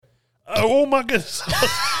Oh my goodness.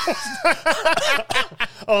 I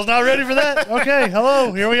was not ready for that. Okay,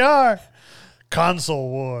 hello, here we are. Console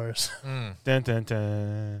Wars. Dun, dun,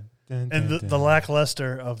 dun, dun, And dun, the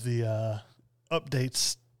lackluster of the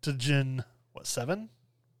updates to Gen, 7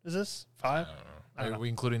 is this? 5? I don't Are know. we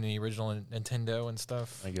including the original Nintendo and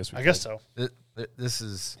stuff? I guess. I guess so. This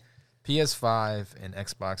is PS5 and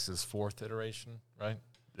Xbox's 4th iteration, right?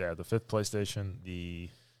 Yeah, the 5th PlayStation, the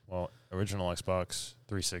original Xbox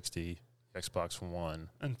 360, Xbox One,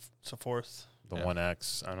 And so forth. the Yeah. One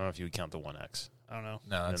X. I don't know if you would count the One X. I don't know.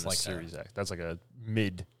 No, And it's then the like Series X. That's like a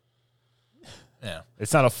mid. Yeah,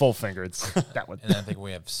 It's not a full finger. It's that one. and I think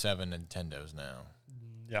we have 7 Nintendos now.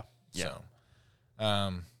 Yeah. Yeah. So,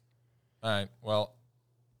 all right. Well,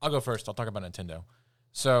 I'll go first. I'll talk about Nintendo.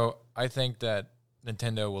 So I think that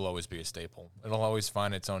Nintendo will always be a staple. It'll always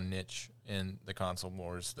find its own niche in the console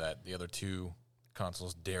wars that the other two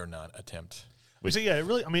consoles dare not attempt. So yeah, it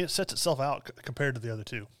really, it sets itself out compared to the other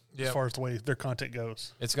two as Yep. far as the way their content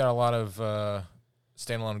goes. It's got a lot of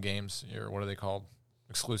standalone games, or what are they called?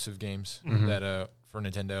 Exclusive games that for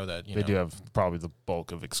Nintendo that They do have probably the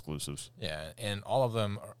bulk of exclusives. Yeah, and all of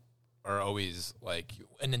them are always like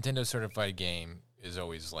a Nintendo certified game is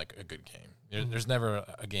always like a good game. There's never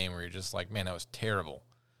a game where you're just like, man, that was terrible.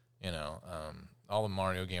 All the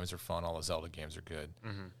Mario games are fun. All the Zelda games are good,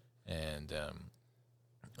 and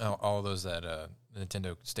all of those that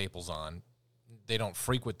Nintendo staples on, they don't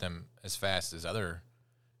frequent them as fast as other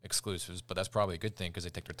exclusives. But that's probably a good thing because they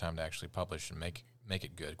take their time to actually publish and make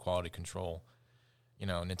it good, quality control.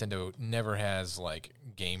 Nintendo never has like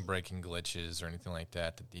game-breaking glitches or anything like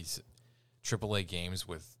that these AAA games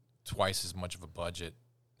with twice as much of a budget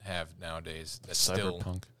have nowadays. That's still,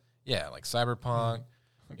 Cyberpunk, like Cyberpunk,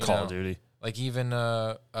 Call of Duty, like even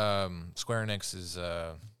Square Enix's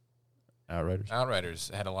Outriders.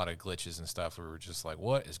 had a lot of glitches and stuff. We were just like,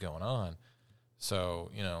 what is going on?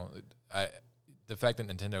 So the fact that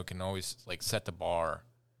Nintendo can always like set the bar.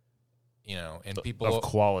 And people of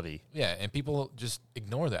quality. Yeah, and people just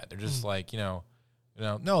ignore that. They're just like, no,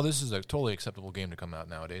 this is a totally acceptable game to come out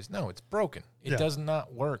nowadays. No, it's broken. It does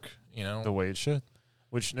not work. The way it should.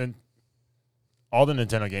 Which all the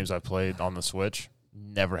Nintendo games I've played on the Switch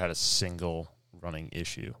never had a single running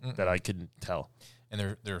issue that I could tell.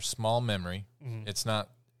 And they're small memory. It's not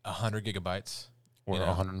 100 gigabytes Or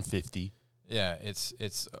 150. Yeah, it's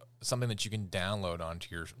something that you can download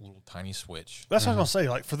onto your little tiny Switch. That's what I was going to say.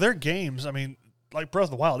 Like, for their games, like Breath of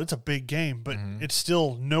the Wild, it's a big game, but it's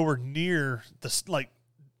still nowhere near the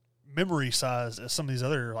memory size as some of these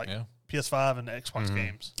other PS5 and Xbox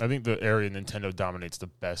games. I think the area Nintendo dominates the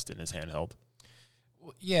best in is handheld.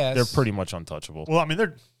 Yeah, They're pretty much untouchable. Well,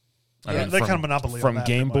 they're Yeah, they kind of monopoly on from that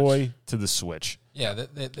Game pretty much. Boy to the Switch. Yeah,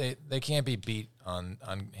 they can't be beat on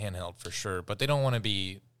handheld for sure, but they don't want to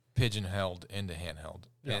be pigeonholed into handheld.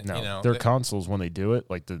 Yeah. And, No, their consoles when they do it,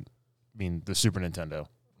 like the Super Nintendo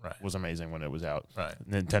right, was amazing when it was out. right.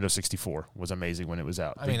 Nintendo 64 was amazing when it was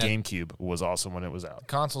out. The GameCube was awesome when it was out.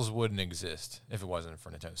 Consoles wouldn't exist if it wasn't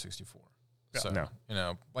for Nintendo 64. Yeah. So,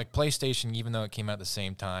 No. like PlayStation, even though it came out at the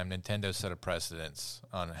same time, Nintendo set a precedence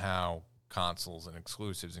on how consoles and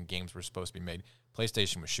exclusives and games were supposed to be made.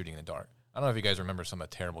 PlayStation was shooting in the dark. I don't know if you guys remember some of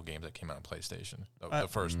the terrible games that came out on PlayStation, the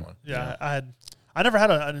first one. Yeah, I never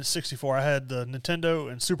had a 64. I had the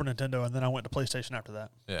Nintendo and Super Nintendo, and then I went to PlayStation after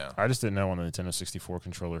that. Yeah. I just didn't know on the Nintendo 64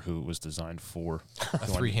 controller who it was designed for. A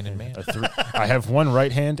three-handed man. I have one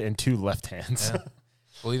right hand and two left hands. Yeah.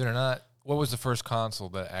 Believe it or not, what was the first console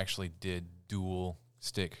that actually did dual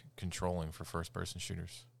stick controlling for first-person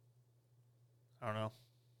shooters? I don't know.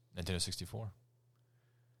 Nintendo 64.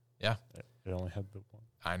 Yeah, It only had the one.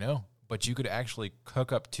 I know. But you could actually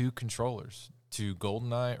hook up two controllers to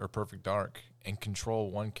GoldenEye or Perfect Dark and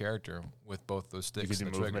control one character with both those sticks. You could do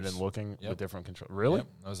and the movement triggers. and looking Yep. with different control. Really? Yep,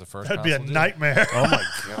 that was the first That'd be a console to do it. nightmare. Oh my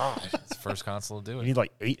god! It's the first console to do You it. need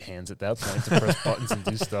like 8 hands at that point to press buttons and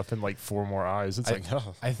do stuff, and like 4 more eyes. It's like,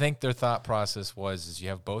 oh. I think their thought process was you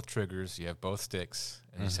have both triggers, you have both sticks,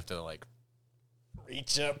 and you just have to like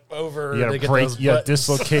reach up over. You to gotta get break. those You gotta buttons.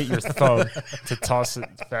 dislocate your thumb to toss it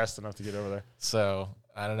fast enough to get over there. So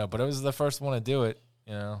I don't know, but it was the first one to do it,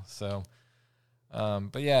 So,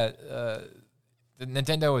 but yeah, the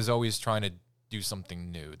Nintendo was always trying to do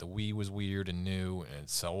something new. The Wii was weird and new, and it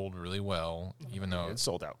sold really well, even though It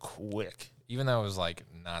sold out quick. it was like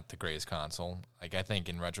not the greatest console. Like I think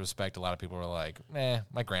in retrospect, a lot of people were like,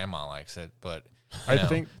 my grandma likes it, but I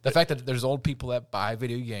think the fact that there's old people that buy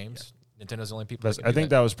video games. Nintendo Nintendo's the only people. That can I do think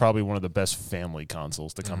that was probably one of the best family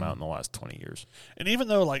consoles to come out in the last 20 years. And even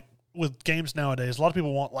though, like, with games nowadays, a lot of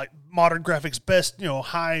people want, like, modern graphics, best,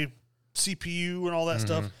 high CPU and all that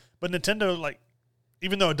stuff. But Nintendo, like,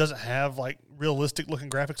 even though it doesn't have like realistic looking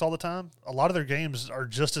graphics all the time, a lot of their games are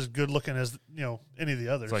just as good looking as any of the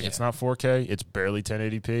others. It's like it's not 4K, it's barely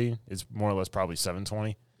 1080p. It's more or less probably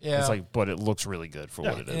 720. Yeah, it's like, but it looks really good for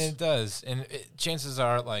what it is. And it does, and chances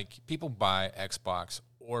are like people buy Xbox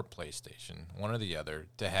or PlayStation, one or the other,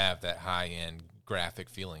 to have that high end graphic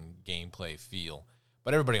feeling, gameplay feel.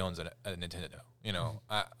 But everybody owns a Nintendo.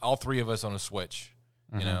 All three of us own a Switch.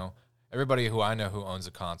 Everybody who I know who owns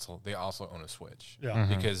a console, they also own a Switch. Yeah.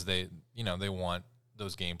 Because they want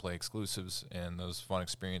those gameplay exclusives and those fun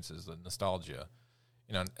experiences, the nostalgia.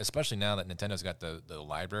 Especially now that Nintendo's got the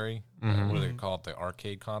library, what do they call it, the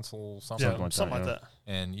arcade console, something like that.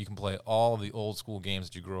 And you can play all of the old school games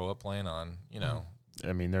that you grow up playing on,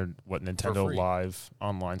 I mean, Nintendo Live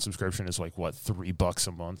online subscription is like what, $3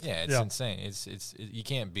 a month? Yeah, it's insane. It's you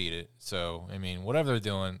can't beat it. So I mean, whatever they're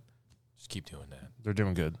doing, just keep doing that. They're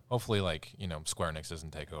doing good. Hopefully, Square Enix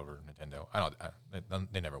doesn't take over Nintendo.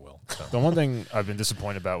 They never will. So. The one thing I've been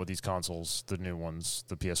disappointed about with these consoles, the new ones,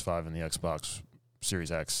 the PS5 and the Xbox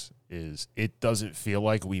Series X, is it doesn't feel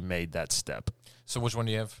like we made that step. So which one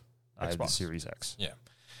do you have? I have the Series X.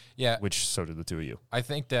 Yeah. Which so did the two of you. I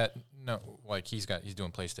think that he's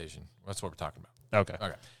doing PlayStation. That's what we're talking about.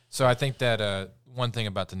 Okay. So I think that one thing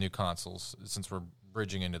about the new consoles, since we're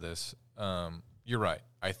bridging into this, you're right.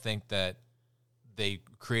 I think that they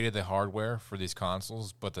created the hardware for these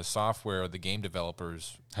consoles, but the software, the game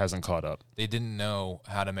developers hasn't caught up. They didn't know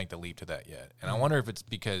how to make the leap to that yet. And I wonder if it's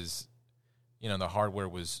because the hardware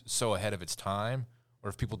was so ahead of its time, or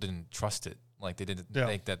if people didn't trust it. Like they didn't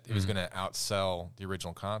think that it was going to outsell the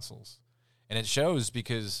original consoles. And it shows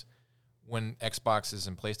because when Xboxes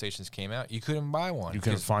and PlayStations came out, you couldn't buy one. You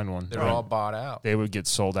couldn't find one. They're all bought out. They would get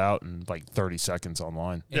sold out in like 30 seconds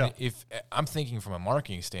online. And if I'm thinking from a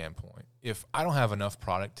marketing standpoint, if I don't have enough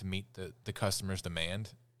product to meet the customer's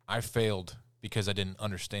demand, I failed because I didn't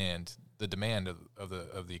understand the demand of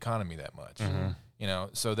the economy that much.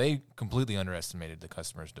 So they completely underestimated the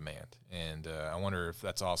customer's demand. And I wonder if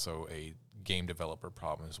that's also a game developer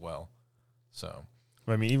problem as well. So,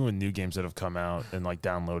 I mean, even with new games that have come out and like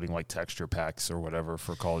downloading like texture packs or whatever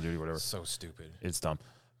for Call of Duty, whatever, so stupid. It's dumb.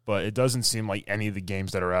 But it doesn't seem like any of the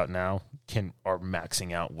games that are out now are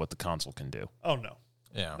maxing out what the console can do. Oh no,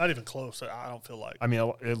 yeah, not even close. I don't feel like. I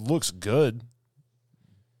mean, it looks good,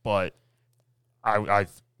 but I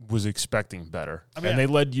was expecting better. I mean, and they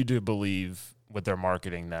led you to believe with their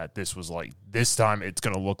marketing that this was like, this time it's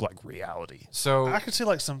going to look like reality. So I could see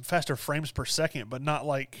like some faster frames per second, but not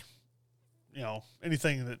like,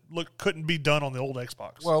 anything that couldn't be done on the old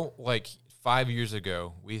Xbox. Well, like 5 years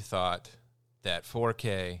ago, we thought that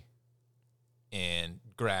 4K and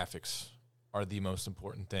graphics are the most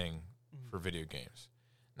important thing for video games.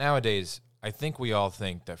 Nowadays, I think we all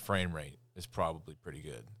think that frame rate is probably pretty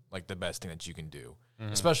good, like the best thing that you can do.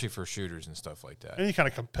 Especially for shooters and stuff like that. Any kind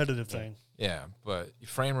of competitive thing. Yeah, but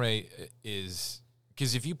frame rate is...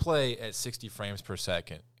 Because if you play at 60 frames per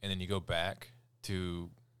second and then you go back to,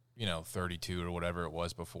 32 or whatever it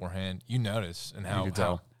was beforehand, you notice and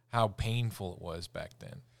how painful it was back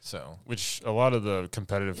then. So, which a lot of the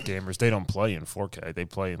competitive gamers, they don't play in 4K. They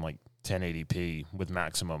play in like 1080p with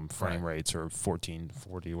maximum frame rates or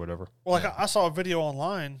 1440 or whatever. Well, like I saw a video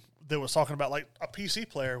online that was talking about like a PC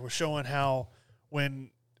player was showing how... When,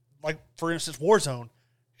 like, for instance, Warzone,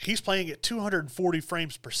 he's playing at 240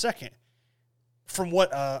 frames per second. From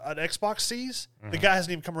what an Xbox sees, the guy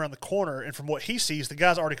hasn't even come around the corner, and from what he sees, the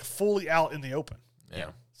guy's already fully out in the open. Yeah.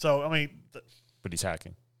 So, I mean... But he's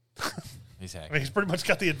hacking. He's hacking. I mean, he's pretty much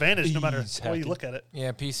got the advantage no matter how you look at it.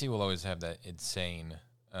 Yeah, PC will always have that insane...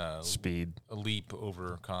 speed. A leap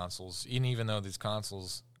over consoles. Even though these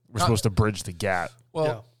consoles... We're supposed to bridge the gap.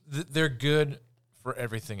 Well, they're good for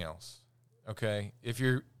everything else. Okay,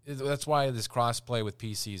 that's why this cross-play with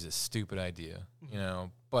PC is a stupid idea,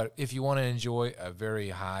 But if you want to enjoy a very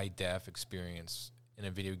high-def experience in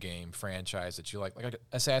a video game franchise that you like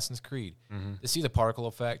Assassin's Creed, to see the particle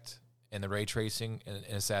effect and the ray tracing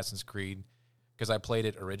in Assassin's Creed, because I played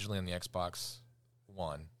it originally on the Xbox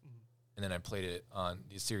One, and then I played it on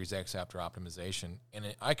the Series X after optimization,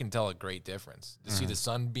 and I can tell a great difference. To see the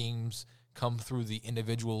sunbeams come through the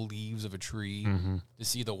individual leaves of a tree, to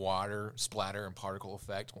see the water splatter and particle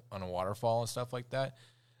effect on a waterfall and stuff like that.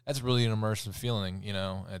 That's really an immersive feeling,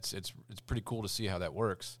 It's pretty cool to see how that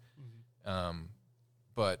works.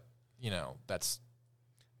 But that's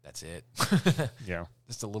it. Yeah,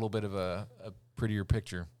 just a little bit of a prettier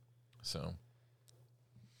picture. So,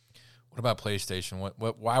 what about PlayStation?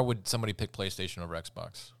 Why would somebody pick PlayStation over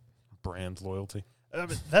Xbox? Brand loyalty. I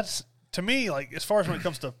mean, that's... To me, like as far as when it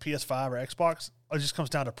comes to PS5 or Xbox, it just comes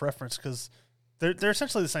down to preference because they're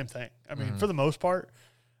essentially the same thing. I mean, for the most part.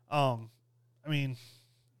 I mean,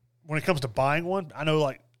 when it comes to buying one, I know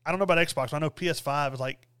I don't know about Xbox, but I know PS5 is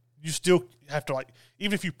like you still have to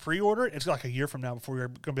even if you pre-order it, it's like a year from now before you're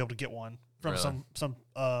going to be able to get one from some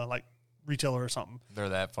like retailer or something. They're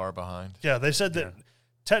that far behind. Yeah, they said that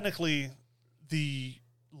technically the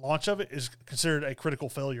launch of it is considered a critical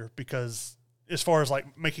failure because as far as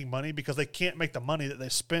like making money, because they can't make the money that they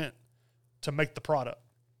spent to make the product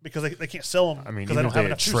because they can't sell them. I mean, because even they if don't they have had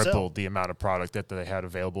enough to sell. tripled the amount of product that they had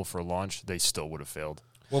available for launch, they still would have failed.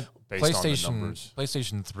 Well, based on the numbers.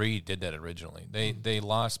 PlayStation 3 did that originally. They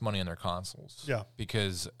lost money on their consoles. Yeah.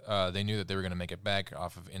 Because they knew that they were going to make it back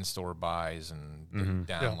off of in-store buys and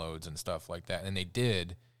downloads and stuff like that. And they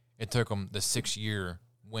did. It took them the 6-year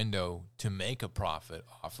window to make a profit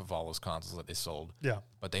off of all those consoles that they sold. Yeah.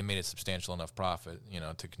 But they made a substantial enough profit,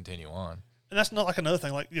 to continue on. And that's not like another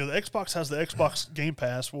thing. Like, the Xbox has the Xbox Game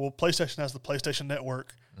Pass. Well, PlayStation has the PlayStation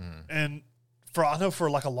Network. And I know for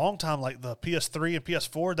like a long time, like the PS3 and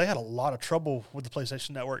PS4, they had a lot of trouble with the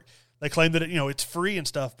PlayStation Network. They claimed that it's free and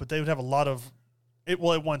stuff, but they would have a lot of it.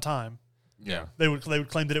 Well, at one time, they would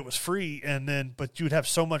claim that it was free, but you would have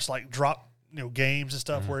so much like drop games and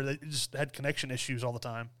stuff where they just had connection issues all the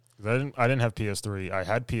time. I didn't have PS3. I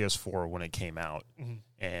had PS4 when it came out,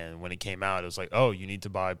 and when it came out, it was like, oh, you need to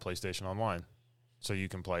buy PlayStation Online so you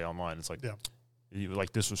can play online. It's like,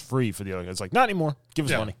 this was free for the other. It's like, not anymore. Give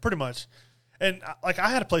us money. Pretty much. And I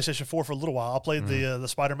had a PlayStation 4 for a little while. I played the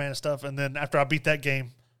Spider-Man and stuff, and then after I beat that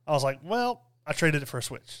game, I was like, well, I traded it for a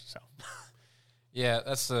Switch. So, yeah,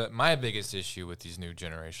 that's my biggest issue with these new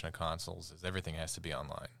generation of consoles is everything has to be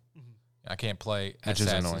online. I can't play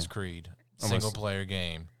Assassin's Creed single-player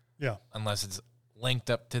game unless it's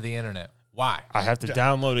linked up to the internet. Why? I have to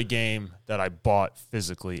download a game that I bought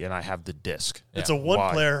physically, and I have the disc. It's a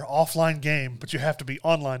one-player offline game, but you have to be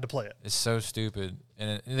online to play it. It's so stupid.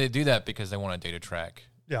 And they do that because they want to data track.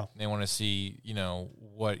 Yeah. They want to see,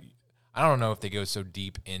 what – I don't know if they go so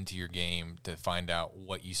deep into your game to find out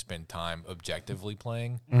what you spend time objectively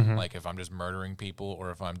playing, like if I'm just murdering people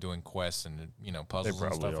or if I'm doing quests and, puzzles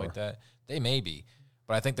and stuff like that. They may be.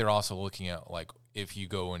 But I think they're also looking at, like, if you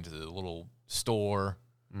go into the little store –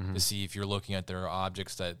 to see if you're looking at their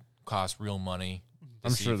objects that cost real money.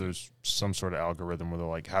 I'm sure there's some sort of algorithm where they're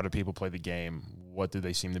like, how do people play the game? What do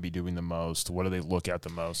they seem to be doing the most? What do they look at the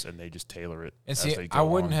most? And they just tailor it. And see, I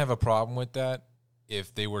wouldn't have a problem with that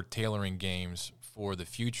if they were tailoring games for the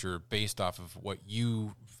future based off of what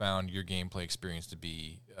you found your gameplay experience to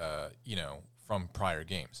be, from prior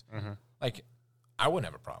games. Like, I wouldn't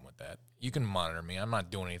have a problem with that. You can monitor me. I'm not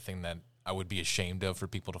doing anything that I would be ashamed of for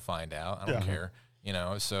people to find out. I don't care.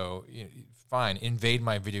 So fine, invade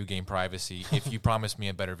my video game privacy if you promise me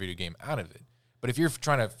a better video game out of it. But if you're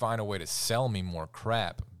trying to find a way to sell me more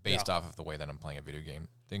crap based off of the way that I'm playing a video game,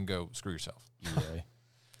 then go screw yourself.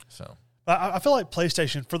 So I feel like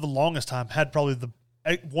PlayStation for the longest time had probably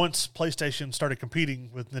once PlayStation started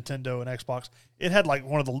competing with Nintendo and Xbox, it had like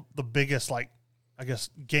one of the biggest, like, I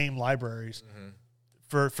guess, game libraries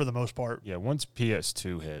for the most part. Yeah, once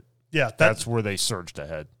PS2 hit, that's where they surged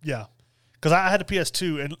ahead. Yeah. Because I had a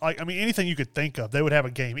PS2, and anything you could think of, they would have a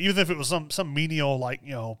game, even if it was some menial, like,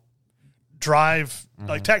 drive,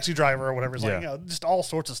 like Taxi Driver or whatever. It's like, just all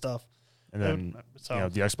sorts of stuff. And then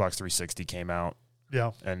the Xbox 360 came out.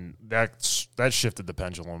 Yeah, and that shifted the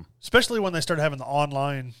pendulum, especially when they started having the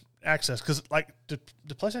online access. Because did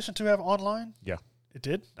PlayStation 2 have online? Yeah, it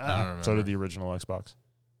did. So did the original Xbox.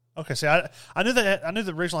 Okay, see, I knew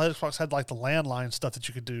the original Xbox had like the landline stuff that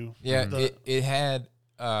you could do. Yeah, it had.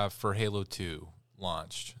 For Halo 2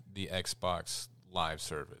 launched the Xbox Live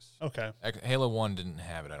service. Okay. Halo 1 didn't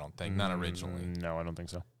have it, I don't think. Not originally. No, I don't think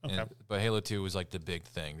so. Okay. But Halo 2 was like the big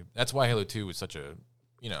thing. That's why Halo 2 was such a,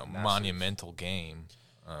 monumental game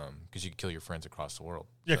because you could kill your friends across the world.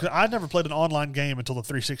 Yeah, because I never played an online game until the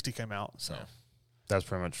 360 came out. So that's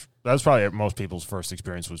probably most people's first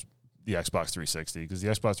experience was the Xbox 360 because the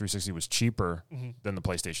Xbox 360 was cheaper than the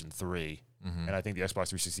PlayStation 3. And I think the Xbox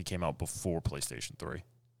 360 came out before PlayStation 3.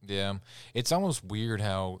 Yeah. It's almost weird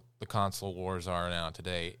how the console wars are now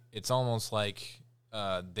today. It's almost like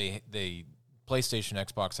they PlayStation,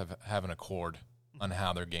 Xbox have an accord on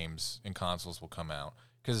how their games and consoles will come out.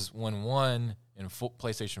 Because when one and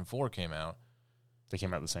PlayStation 4 came out, they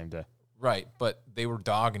came out the same day. Right, but they were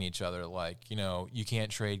dogging each other like, you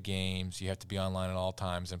can't trade games. You have to be online at all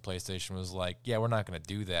times. And PlayStation was like, yeah, we're not going to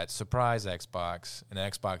do that. Surprise, Xbox. And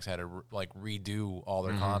Xbox had to redo all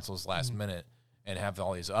their consoles last minute and have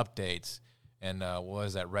all these updates. And what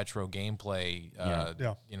was that retro gameplay,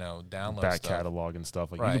 download back stuff. catalog and stuff.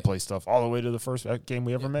 You can play stuff all the way to the first game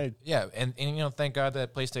we ever made. Yeah, and thank God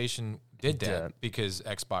that PlayStation did that because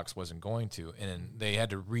Xbox wasn't going to, and they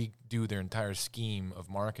had to redo their entire scheme of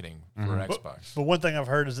marketing for Xbox. But one thing I've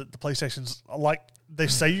heard is that the PlayStation's like they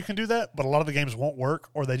say you can do that, but a lot of the games won't work,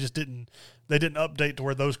 or they just didn't update to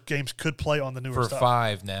where those games could play on the newer for stuff.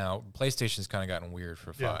 5 now. PlayStation's kind of gotten weird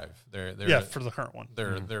for 5. They're for the current one.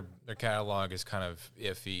 Their catalog is kind of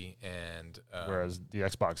iffy, and whereas the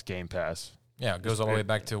Xbox Game Pass, it goes all the way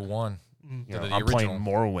back to 1. I'm playing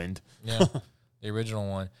Morrowind. Yeah, the original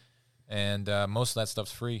one, and most of that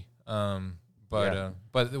stuff's free. But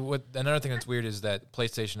what another thing that's weird is that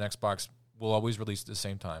PlayStation, Xbox will always release at the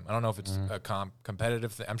same time. I don't know if it's a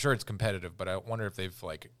competitive thing. I'm sure it's competitive, but I wonder if they've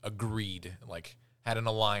like agreed, like had an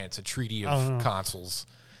alliance, a treaty of consoles,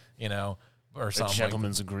 or something. A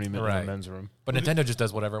gentleman's agreement in the men's room. But Nintendo just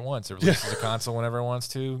does whatever it wants. It releases a console whenever it wants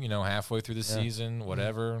to, halfway through the season,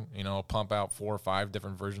 whatever. Pump out 4 or 5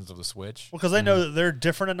 different versions of the Switch. Well, because they know that they're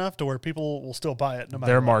different enough to where people will still buy it no matter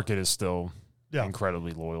Their what. market is still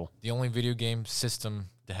incredibly loyal. The only video game system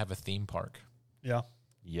to have a theme park. Yeah.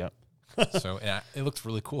 Yep. So it looks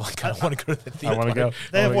really cool. I kind of want to go to the theme park. I want to go.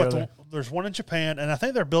 They have there's one in Japan, and I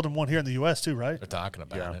think they're building one here in the U.S. too, right? They're talking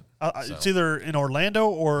about it. It's either in Orlando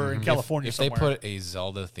or in California If somewhere. they put a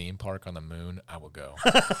Zelda theme park on the moon, I will go.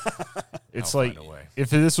 It's like if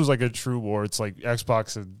this was like a true war, it's like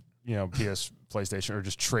Xbox and PlayStation are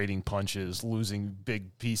just trading punches, losing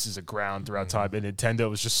big pieces of ground throughout time, and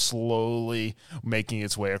Nintendo is just slowly making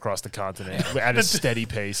its way across the continent at a steady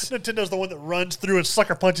pace. Nintendo's the one that runs through and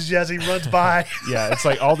sucker punches you as he runs by. Yeah, it's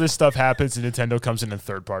like all this stuff happens, and Nintendo comes in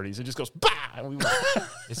third parties. It just goes, bah!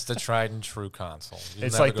 It's the tried and true console.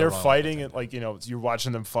 It's like they're fighting, and like you're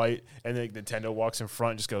watching them fight, and then Nintendo walks in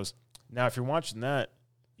front and just goes, now if you're watching that,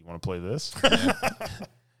 you want to play this?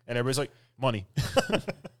 And everybody's like, money.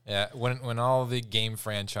 Yeah, when all the game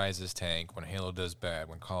franchises tank, when Halo does bad,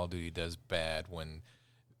 when Call of Duty does bad, when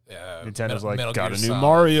Nintendo's Metal got Gear a new Solid,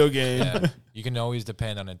 Mario game. you can always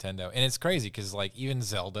depend on Nintendo. And it's crazy because like even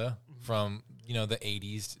Zelda from the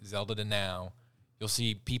 80s, Zelda to now, you'll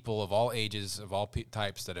see people of all ages, of all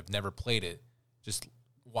types that have never played it, just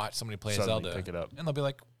watch somebody play Suddenly Zelda, pick it up. and they'll be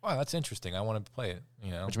like, wow, that's interesting. I want to play it.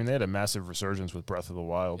 Which they had a massive resurgence with Breath of the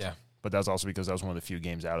Wild. Yeah. But that was also because that was one of the few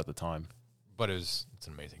games out at the time. But it's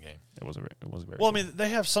an amazing game. It was very Well, I mean, they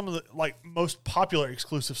have some of the most popular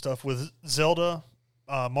exclusive stuff with Zelda,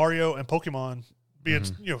 Mario, and Pokemon being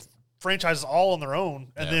franchises all on their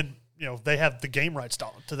own, and then they have the game rights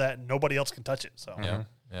to that, and nobody else can touch it. So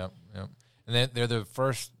yeah. And they're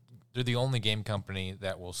the only game company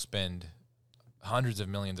that will spend hundreds of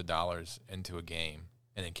millions of dollars into a game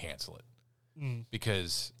and then cancel it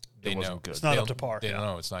because they know good. It's not up to par. They don't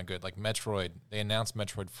know it's not good. Like Metroid, they announced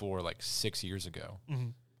Metroid 4 like 6 years ago,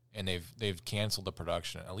 and they've canceled the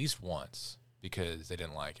production at least once because they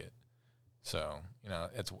didn't like it. So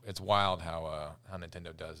it's wild how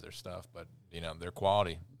Nintendo does their stuff, but their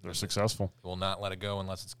quality, they're successful. Will not let it go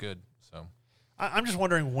unless it's good. So I'm just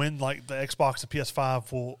wondering when like the Xbox and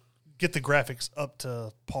PS5 will get the graphics up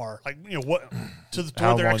to par. Like what to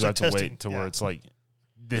how where they're long is actually that to testing wait to where it's like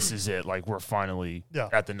this is it. Like we're finally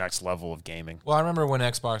at the next level of gaming. Well, I remember when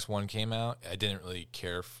Xbox One came out, I didn't really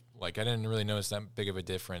care. I didn't really notice that big of a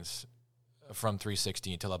difference from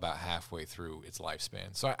 360 until about halfway through its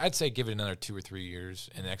lifespan. So I'd say give it another 2 or 3 years,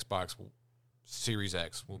 and Xbox Series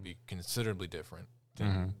X will be considerably different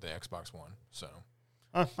than the Xbox One. So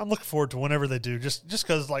I'm looking forward to whenever they do. Just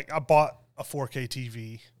because I bought a 4K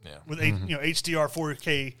TV with HDR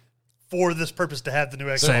 4K. For this purpose to have the new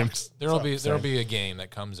Xbox. There'll be a game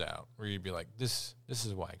that comes out where you'd be like, this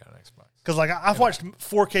is why I got an Xbox. Because I've watched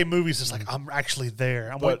 4K movies. It's like I'm actually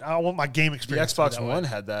there. I want my game experience. The Xbox One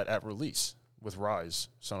had that at release with Rise,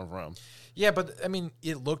 Son of Rome. Yeah, but I mean,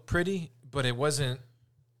 it looked pretty, but it wasn't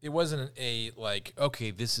a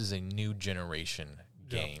okay, this is a new generation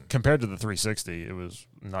game compared to the 360. It was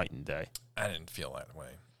night and day. I didn't feel that way.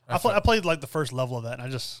 I played the first level of that, and I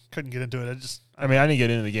just couldn't get into it. I didn't get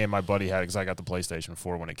into the game my buddy had because I got the PlayStation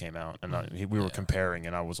 4 when it came out, and we were comparing,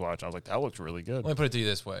 and I was watching. I was like, that looked really good. Let me put it to you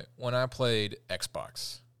this way. When I played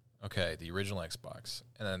Xbox, the original Xbox,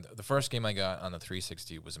 and then the first game I got on the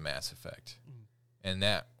 360 was Mass Effect, and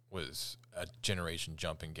that was a generation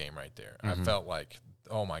jumping game right there. I felt like,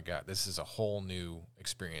 oh my God, this is a whole new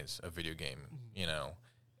experience of video game,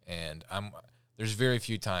 and there's very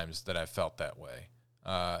few times that I felt that way.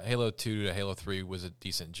 Halo 2 to Halo 3 was a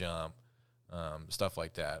decent jump, stuff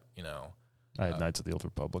like that, I had Knights of the Old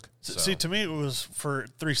Republic. See, to me, it was for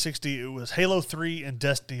 360, it was Halo 3 and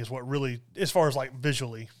Destiny is what really, as far as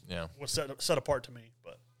visually, was set apart to me.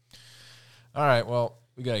 But all right, well,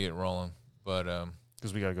 we got to get rolling, but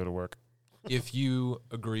because we got to go to work. If you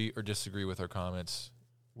agree or disagree with our comments,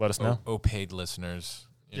 let us know. Paid listeners,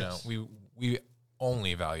 you know, we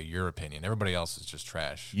only value your opinion. Everybody else is just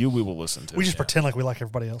trash. We will listen to. We just pretend like we like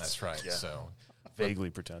everybody else. That's right. Yeah. So vaguely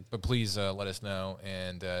pretend. But please let us know.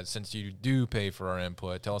 And since you do pay for our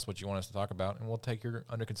input, tell us what you want us to talk about, and we'll take your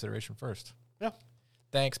under consideration first. Yeah.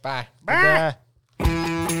 Thanks. Bye. Bye.